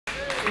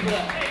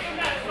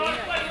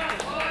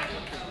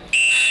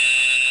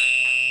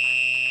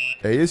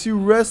ASU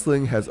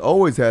Wrestling has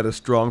always had a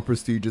strong,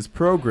 prestigious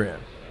program.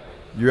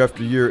 Year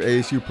after year,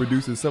 ASU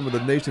produces some of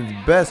the nation's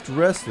best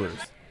wrestlers.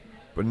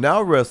 But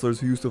now wrestlers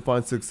who used to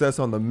find success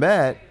on the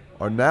mat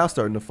are now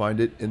starting to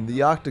find it in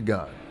the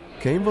octagon.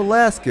 Cain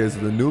Velazquez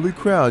is the newly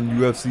crowned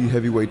UFC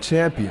heavyweight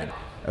champion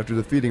after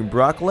defeating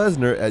Brock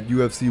Lesnar at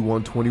UFC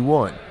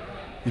 121.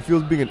 He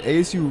feels being an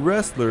ASU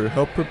wrestler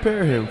helped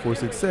prepare him for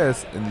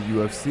success in the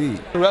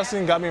UFC.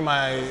 Wrestling got me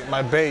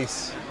my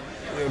base.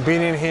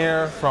 Being in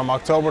here from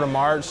October to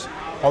March,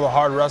 all the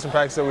hard wrestling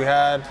practice that we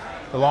had,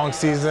 the long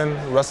season,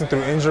 wrestling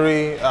through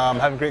injury,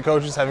 having great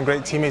coaches, having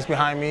great teammates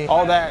behind me,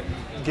 all that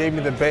gave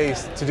me the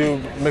base to do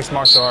mixed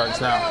martial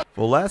arts now.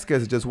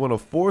 Velazquez is just one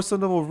of 4 Sun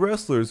Devil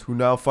wrestlers who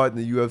now fight in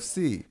the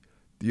UFC.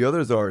 The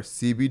others are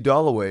C.B.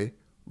 Dollaway,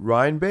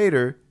 Ryan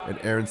Bader, and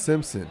Aaron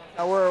Simpson.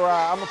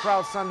 I'm a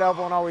proud Sun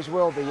Devil and always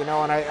will be, and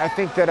I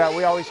think that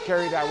we always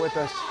carry that with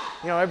us,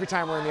 every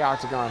time we're in the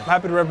octagon. I'm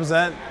happy to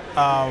represent.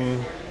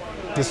 I'm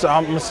just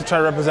try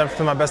to represent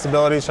to my best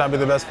abilities, try to be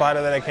the best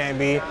fighter that I can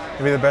be,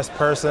 and be the best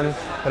person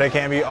that I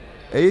can be.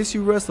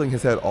 ASU Wrestling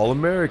has had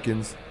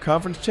All-Americans,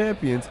 conference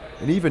champions,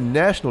 and even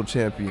national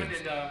champions.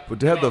 But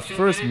to have the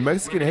first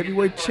Mexican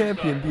heavyweight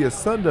champion be a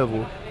Sun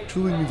Devil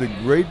truly means a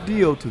great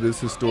deal to this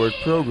historic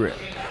program.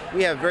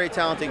 We have very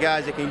talented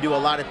guys that can do a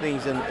lot of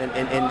things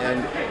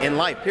in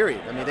life,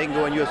 period. I mean, they can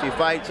go in UFC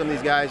fights. Some of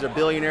these guys are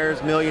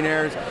billionaires,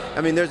 millionaires.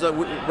 I mean,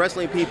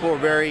 wrestling people are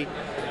very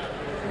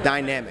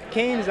dynamic.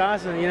 Cain's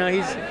awesome.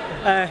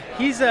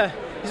 He's one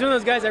of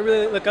those guys I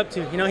really look up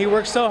to. he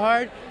works so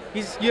hard.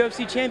 He's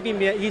UFC champion,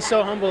 but he's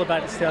so humble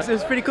about it still. It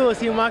was pretty cool to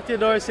see him walk through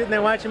the door, sitting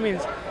there watching me,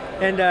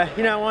 and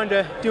I wanted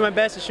to do my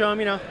best to show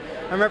him,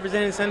 I'm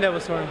representing the Sun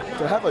Devils for him.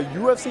 To have a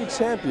UFC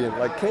champion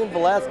like Cain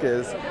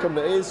Velazquez come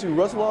to ASU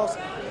Wrestle-Offs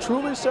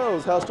truly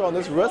shows how strong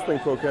this wrestling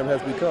program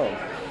has become.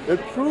 It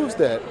proves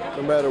that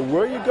no matter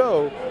where you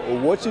go or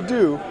what you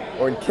do,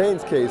 or in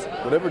Cain's case,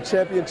 whatever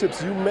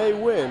championships you may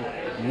win,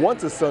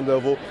 once a Sun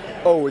Devil,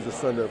 always a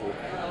Sun Devil.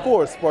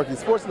 For Sparky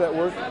Sports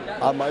Network,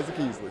 I'm Isaac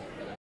Easley.